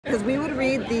because we would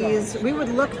read these, we would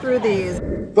look through these.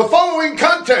 The following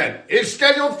content is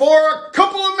scheduled for a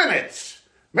couple of minutes,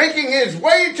 making his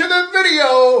way to the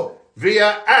video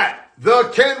via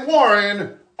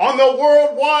 @TheKenWarren on the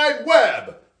World Wide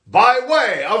Web by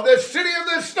way of the City of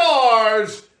the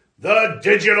Stars, the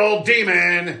digital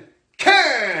demon,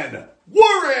 Ken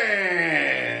Warren.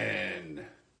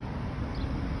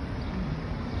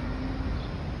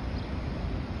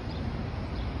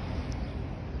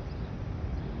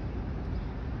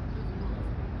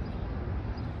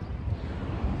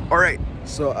 All right,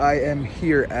 so I am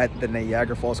here at the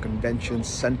Niagara Falls Convention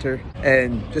Center,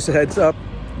 and just a heads up,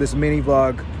 this mini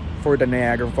vlog for the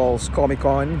Niagara Falls Comic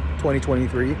Con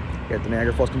 2023 here at the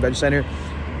Niagara Falls Convention Center.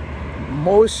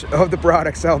 Most of the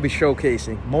products I'll be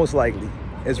showcasing, most likely,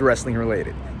 is wrestling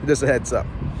related. Just a heads up.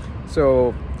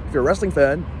 So if you're a wrestling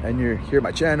fan and you're here at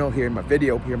my channel, here in my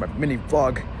video, here in my mini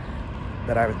vlog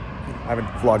that I haven't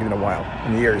vlogged in a while,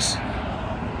 in years,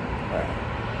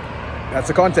 that's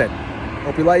the content.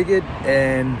 Hope you like it,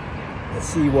 and let's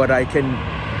see what I can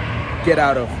get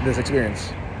out of this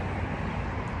experience.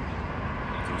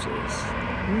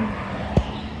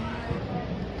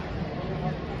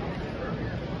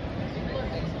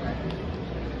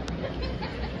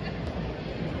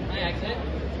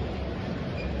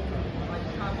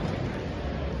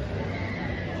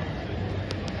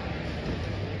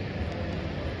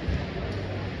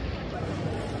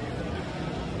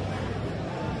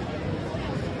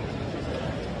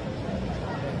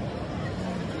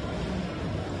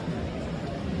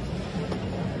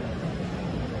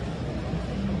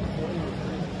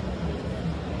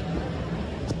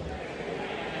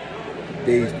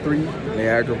 Day 3,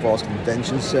 Niagara Falls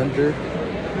Convention Center.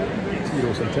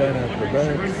 Tito Santana at the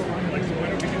back.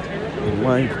 In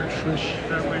line for Trish.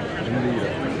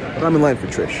 I'm in line for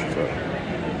Trish. So.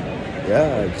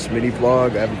 Yeah, just mini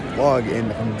vlog. I haven't vlogged in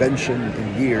a convention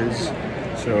in years.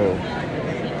 So,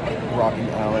 Rocky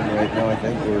Allen right now, I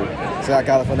think, or Zach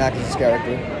Galifianakis'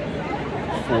 character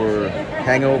for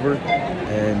Hangover.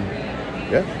 And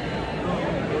yeah,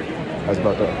 I was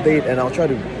about to update, and I'll try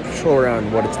to show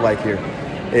around what it's like here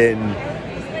in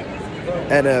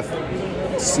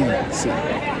NFCC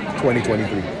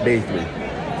 2023, day 3.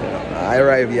 I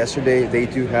arrived yesterday, day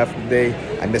 2, half the day.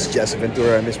 I missed Jesse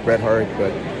Ventura, I missed Bret Hart,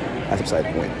 but that's beside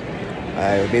the point.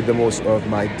 I made the most of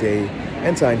my day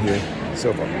and time here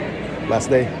so far. Last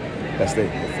day, best day.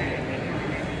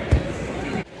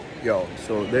 Yo,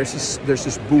 so there's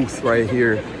this booth right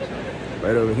here,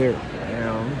 right over here.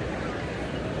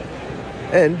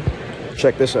 And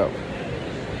check this out.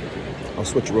 I'll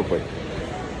switch it real quick.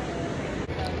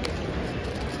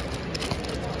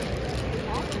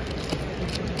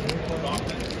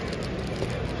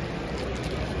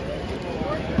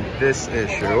 This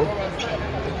issue,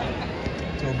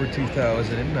 October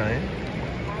 2009.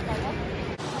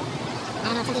 I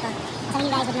don't know, some of you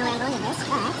guys would know where I'm going with this,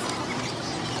 but...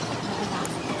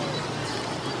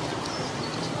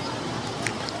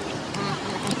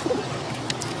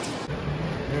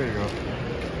 There you go.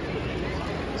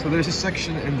 So there's a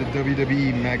section in the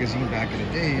WWE magazine back in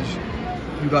the days.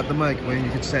 You got the mic when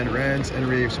you could send rants and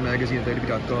raves magazine at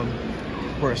WWE.com.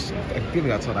 Of course, I feel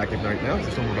that's not active right now.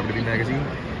 There's no more WWE magazine.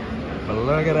 But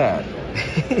look at that.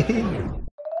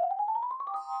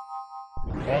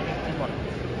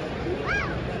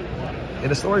 In the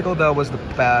historical, that was the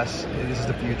past. This is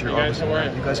the future. Obviously,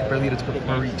 you guys compare Lita to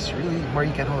Maurice. Really,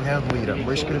 Maurice can't handle Lita.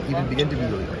 Maurice couldn't even begin to be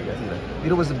Lita.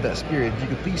 Lita was the best. Period. If you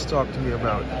could please talk to me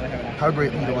about how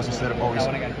great Lita was instead of always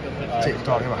talking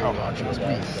about how hot she was.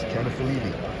 Please, Ken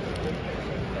Felipe.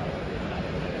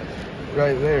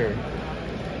 Right there.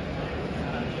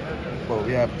 Well,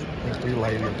 we have thanks for your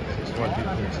lighting. There's one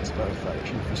people here since Spotify.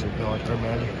 Chief for some knowledge, our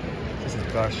man. This is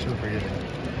gosh, so forgiving.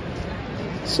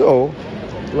 So,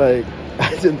 like,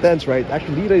 it's intense, right?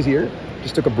 Actually, Lita is here.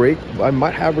 Just took a break. I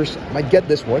might have her, might get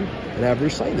this one and have her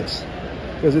sign this,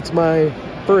 because it's my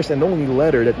first and only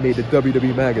letter that made the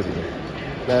WWE magazine.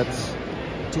 That's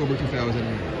October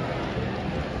 2008.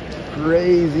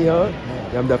 Crazy, huh?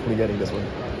 Yeah, I'm definitely getting this one.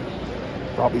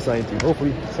 Probably signed too.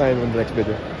 Hopefully, sign in the next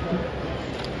video.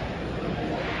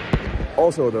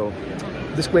 Also, though,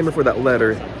 disclaimer for that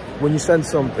letter: when you send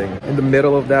something, in the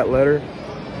middle of that letter,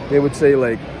 they would say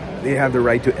like they have the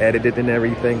right to edit it and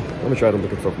everything. Let me try to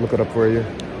look it up for you.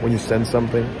 When you send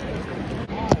something,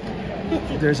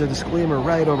 there's a disclaimer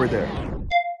right over there.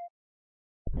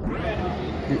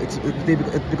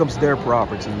 It becomes their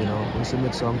property, you know, when you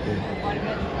submit something.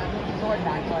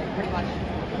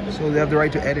 So they have the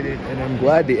right to edit it, and I'm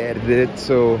glad they edited it,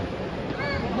 so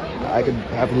I could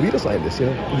have Lita sign this, you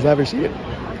know, because I never see it.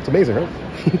 It's amazing, right?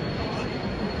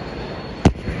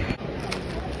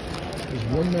 There's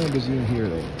one magazine here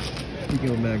though.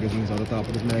 Speaking of magazines, on the top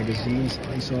of the magazines,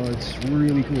 I saw it's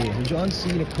really cool. It's a John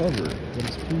Cena cover, but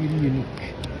it's pretty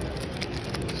unique.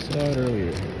 Saw it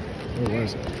earlier. Where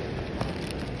was it?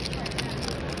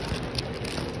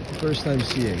 First time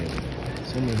seeing it.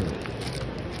 Somewhere here.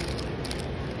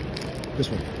 This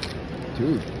one.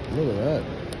 Dude, look at that.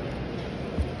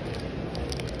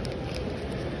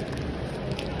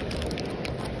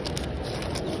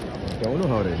 I don't know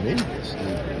how they made this, dude.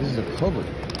 This is a cover.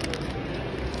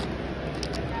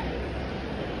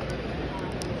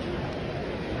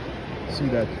 See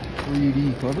that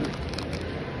 3D cover?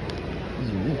 This is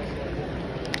unique.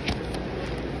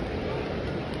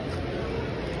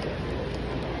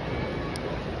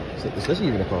 This isn't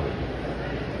even a cover.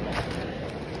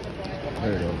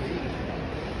 There you go.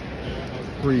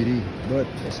 3D, but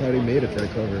that's how they made it for the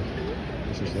cover.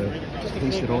 It's just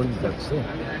paste it on that stuff.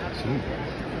 Sweet.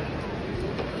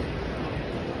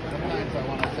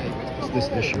 It's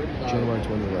this issue, January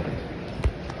 2011.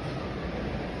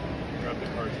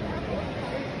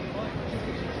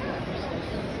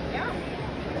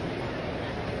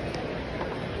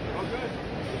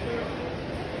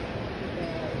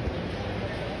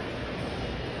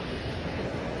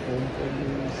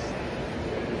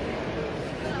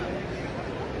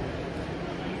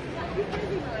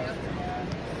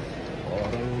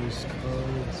 Autos,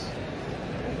 cards,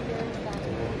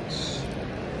 books.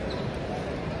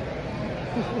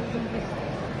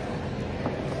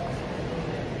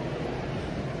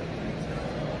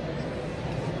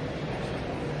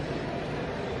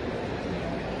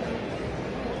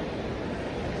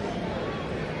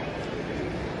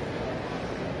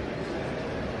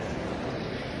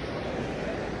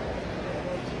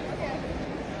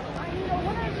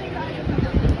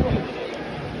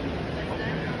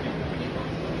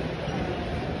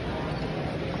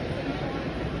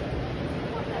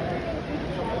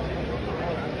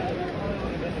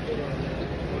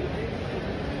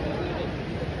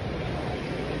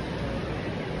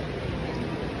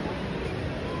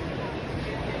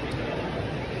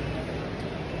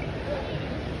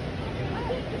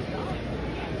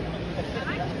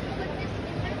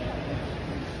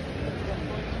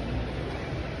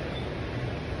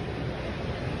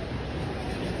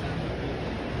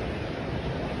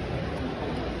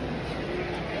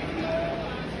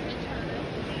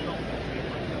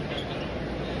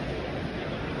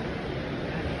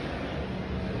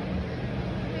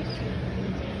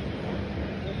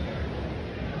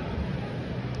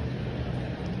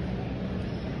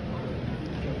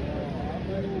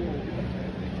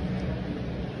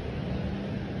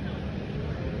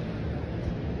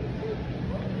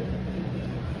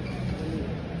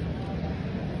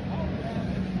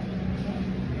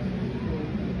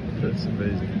 That's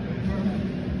amazing.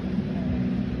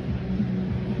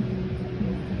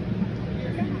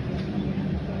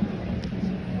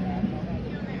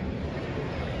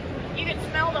 You can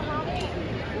smell the honey.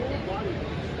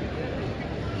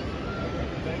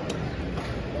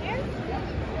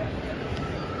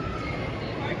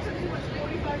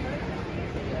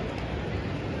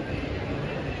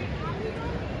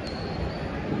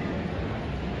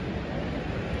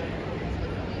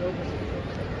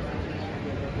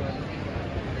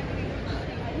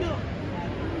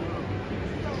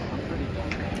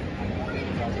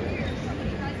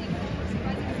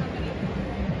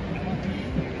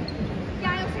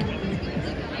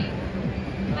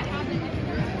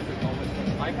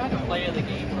 I've had to play the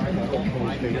game where I go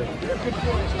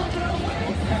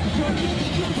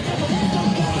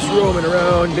Just roaming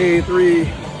around day 3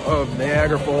 of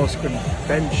Niagara Falls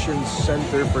Convention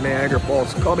Center for Niagara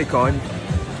Falls Comic Con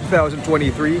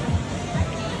 2023,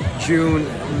 June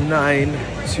 9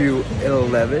 to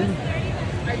 11.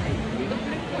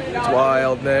 It's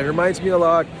wild, man. It reminds me a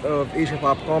lot of Asian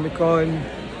Pop Comic Con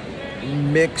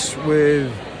mixed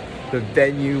with the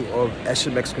venue of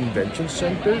SMX Convention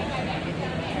Center.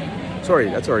 Sorry,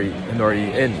 that's already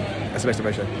in SMX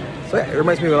Convention. So yeah, it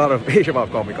reminds me a lot of Asian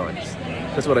Pop Comic Con.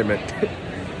 That's what I meant.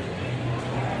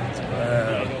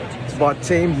 It's about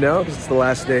tamed now because it's the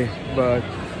last day, but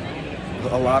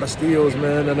a lot of steals,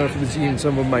 man. I don't know if you've seen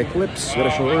some of my clips that I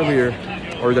showed earlier,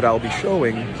 or that I'll be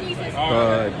showing,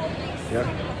 but yeah.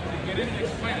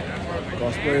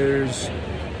 Cosplayers,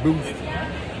 booth,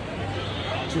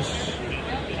 just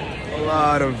a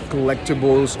lot of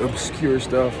collectibles, obscure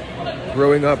stuff.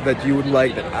 Growing up that you would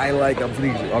like, that I like,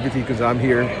 obviously because I'm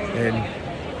here, and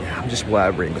yeah, I'm just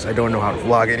blabbering because I don't know how to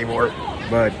vlog anymore,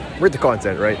 but we're at the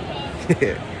content, right?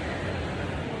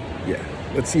 Yeah,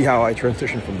 let's see how I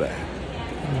transition from that.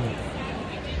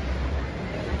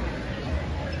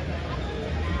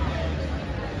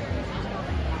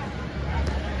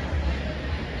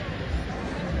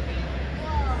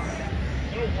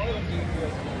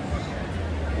 There's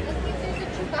a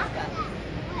Chewbacca.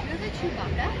 There's a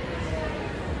Chewbacca.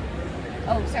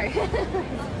 Oh, sorry.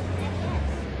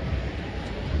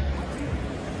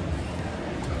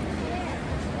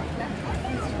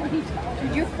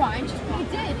 $20. You're fine. He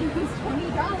did. It was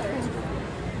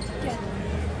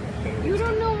 $20. You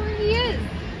don't know where he is.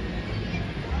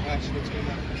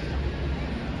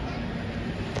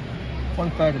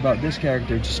 Fun fact about this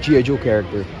character, just G.I. Joe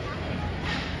character.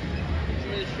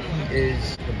 He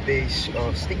is the base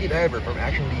of Stinky Diver from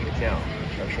Action Lead Now.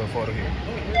 I'll show a photo here.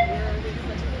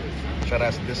 Shout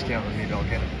out to discount on maybe I'll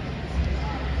get it.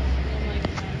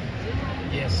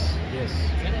 Yes, yes.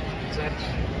 Exactly.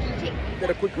 Did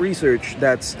a quick research.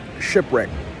 That's Shipwreck,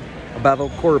 a Battle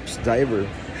Corps diver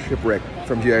shipwreck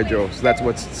from G.I. Joe. So that's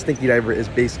what Stinky Diver is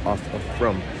based off of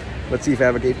from. Let's see if I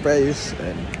have a great price,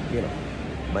 and you know,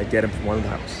 might get him from one of the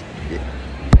house. Yeah.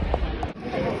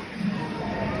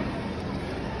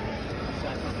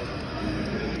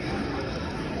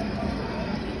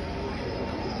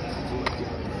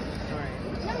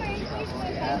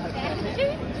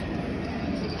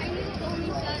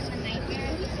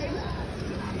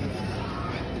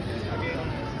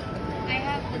 I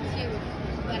have the two,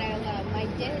 but my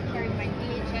disc or my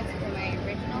VHS for my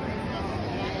original is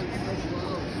this.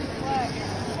 What?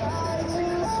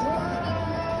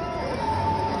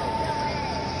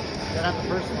 They're not the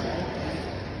first one, eh?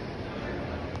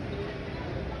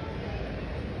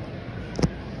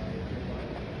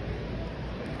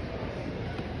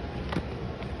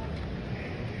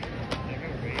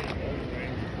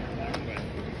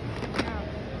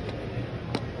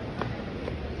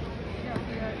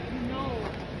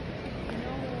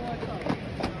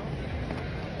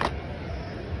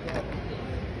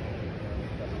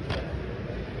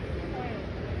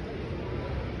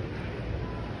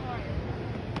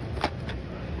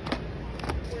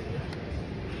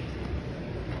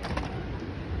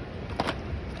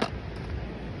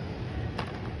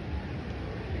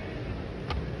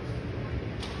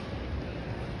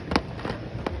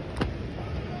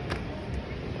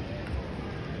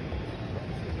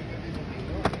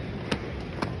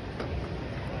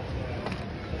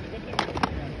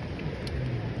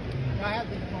 I have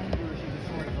the phone version, the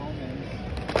sort of omens.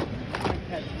 My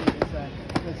pet peeve is that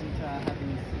it doesn't have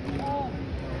these. Oh,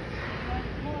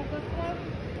 this one?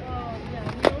 Oh, yeah, we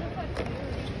noticed that too.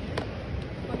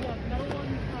 But yeah, metal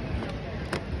ones have nothing.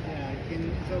 Yeah,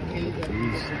 it's okay that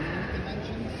these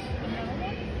dimensions. The metal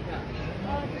one? Yeah.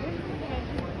 There's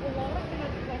dimensions. A lot of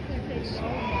dimensions actually say no.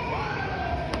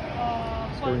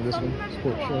 Scoring this Some one, dimensions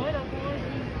sport allow show. it as long as you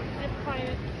zip tie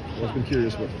it. I've always been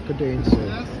curious what it contains.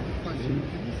 That's the question.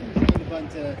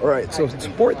 Alright, so to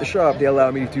support the shop, they allow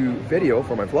me to video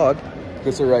for my vlog.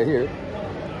 This is right here.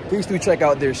 Please do check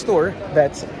out their store.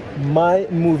 That's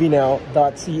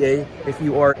mymovienow.ca if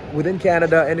you are within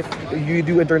Canada and if you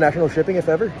do international shipping, if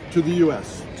ever. To the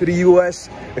U.S. To the U.S.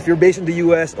 If you're based in the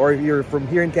U.S. or if you're from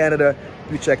here in Canada,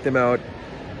 do check them out.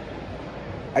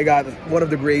 I got one of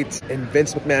the greats in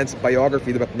Vince McMahon's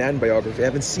biography, the McMahon biography. I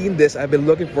haven't seen this. I've been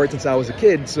looking for it since I was a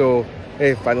kid. So,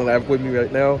 hey, finally I have it with me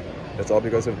right now. That's all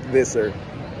because of this, sir.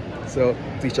 So,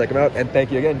 please check them out. And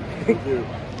thank you again. Thank you.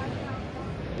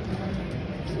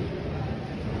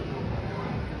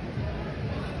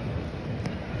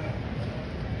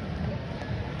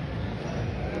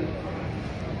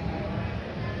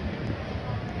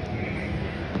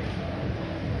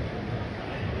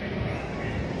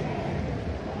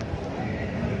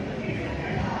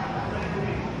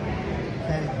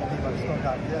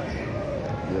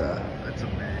 Yeah, that's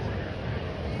amazing.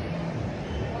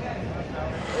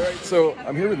 Alright, so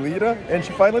I'm here with Lita, and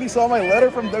she finally saw my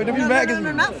letter from WWE Magazine.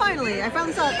 No, not finally. I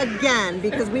finally saw it again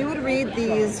because we would read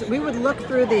these, we would look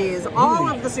through these, all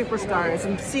of the superstars,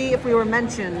 and see if we were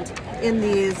mentioned in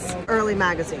these early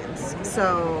magazines.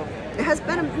 So it has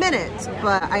been a minute,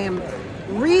 but I am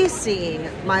re-seeing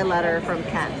my letter from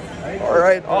Ken.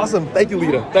 Alright, awesome. Thank you,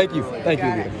 Lita. Thank you. Thank you,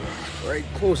 Lita. Alright,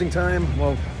 closing time.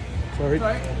 Well, sorry.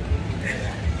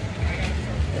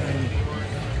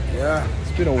 Yeah,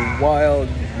 it's been a wild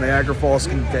Niagra Falls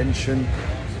Convention,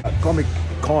 Comic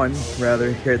Con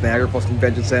rather, here at Niagra Falls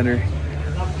Convention Center.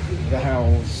 The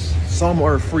house. Some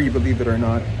are free, believe it or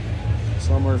not.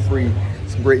 Some are free.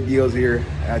 Some great deals here.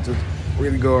 I just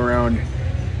really go around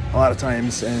a lot of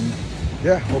times, and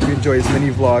yeah, hope you enjoy this mini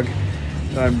vlog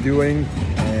that I'm doing,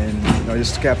 and you know,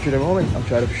 just to capture the moment. I'll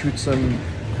try to shoot some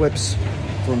clips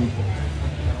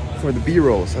for the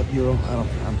B-roll. Is that B-roll?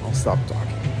 I'll stop talking.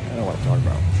 I don't know what to talk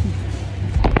about.